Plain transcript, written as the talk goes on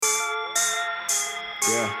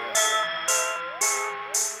Yeah.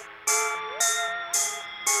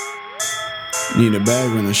 Need a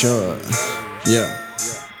bag when I show up. Yeah.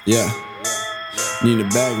 Need a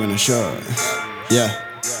bag when I show up. Yeah.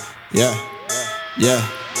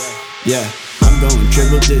 I'm going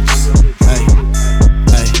triple digits. Hey.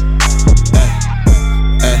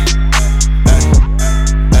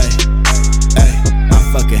 I'm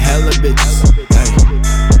fucking hella bitches.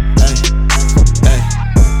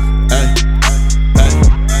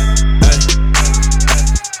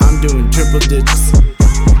 I'm doing triple digits.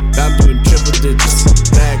 I'm doing triple digits.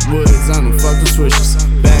 Backwoods, I don't fuck with swishes.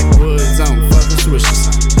 Backwoods, I don't fuck with swishes.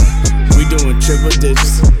 We doing triple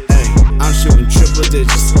digits. Hey, I'm shooting triple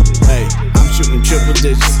digits. Hey, I'm shooting triple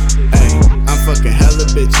digits. Hey, I'm fucking hella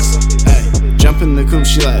bitches. Hey, jump in the coupe,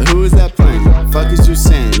 she like, who is that playing? Fuck is you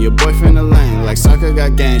saying? Your boyfriend a lame. Like soccer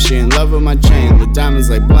got gang, she in love with my chain. The diamonds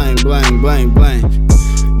like bling, bling, bling, bling.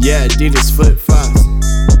 Yeah, Adidas flip flops.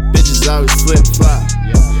 Bitches always flip flop.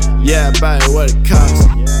 Yeah, I buy it what it costs.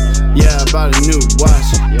 Yeah, I bought a new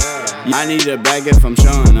watch. I need a bag if I'm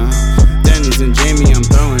showing up. Denny's and Jamie, I'm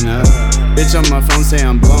throwing up. Bitch on my phone say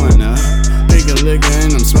I'm blowing up. Drinking liquor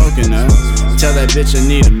and I'm smoking up. Tell that bitch I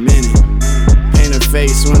need a minute. Paint her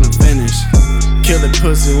face when I'm finished. Kill the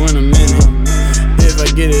pussy when I'm in it. If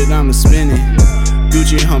I get it, I'ma spin it.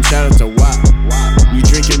 Gucci home, shout out to WAP. You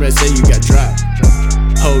drinking red, say you got dropped.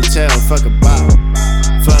 Hotel, fuck a bop.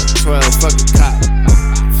 Fuck 12, fuck a cop.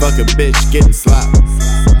 Fuck a bitch, getting slopped.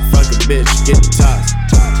 Fuck a bitch, getting tossed.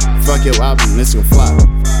 Fuck your album, it's gon' flop.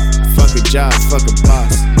 Fuck a job, fuck a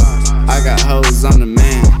boss. I got hoes, I'm the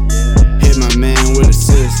man. Hit my man with a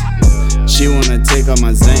sis. She wanna take all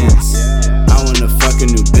my Zans. I wanna fuck a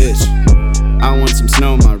new bitch. I want some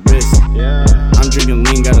snow on my wrist. I'm drinking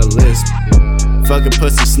lean, got a lisp. Fuck a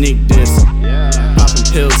pussy, sneak diss. Popping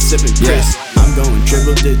pills, sipping Chris. I'm going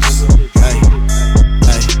triple digits. Hey.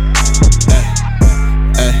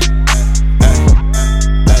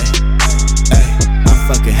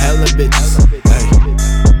 Fucking hella bitches.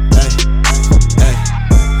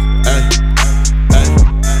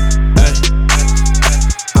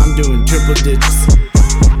 I'm doing triple digits.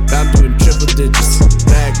 I'm doing triple digits.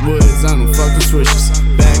 Backwoods, I don't fuck with swishes.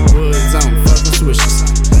 Backwoods, I don't fuck with swishes.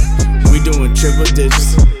 We doing triple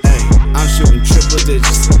digits. Hey, I'm shooting triple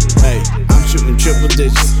digits. Hey, I'm shooting triple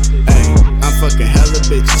digits. Hey, I'm fucking hella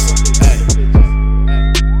bitches.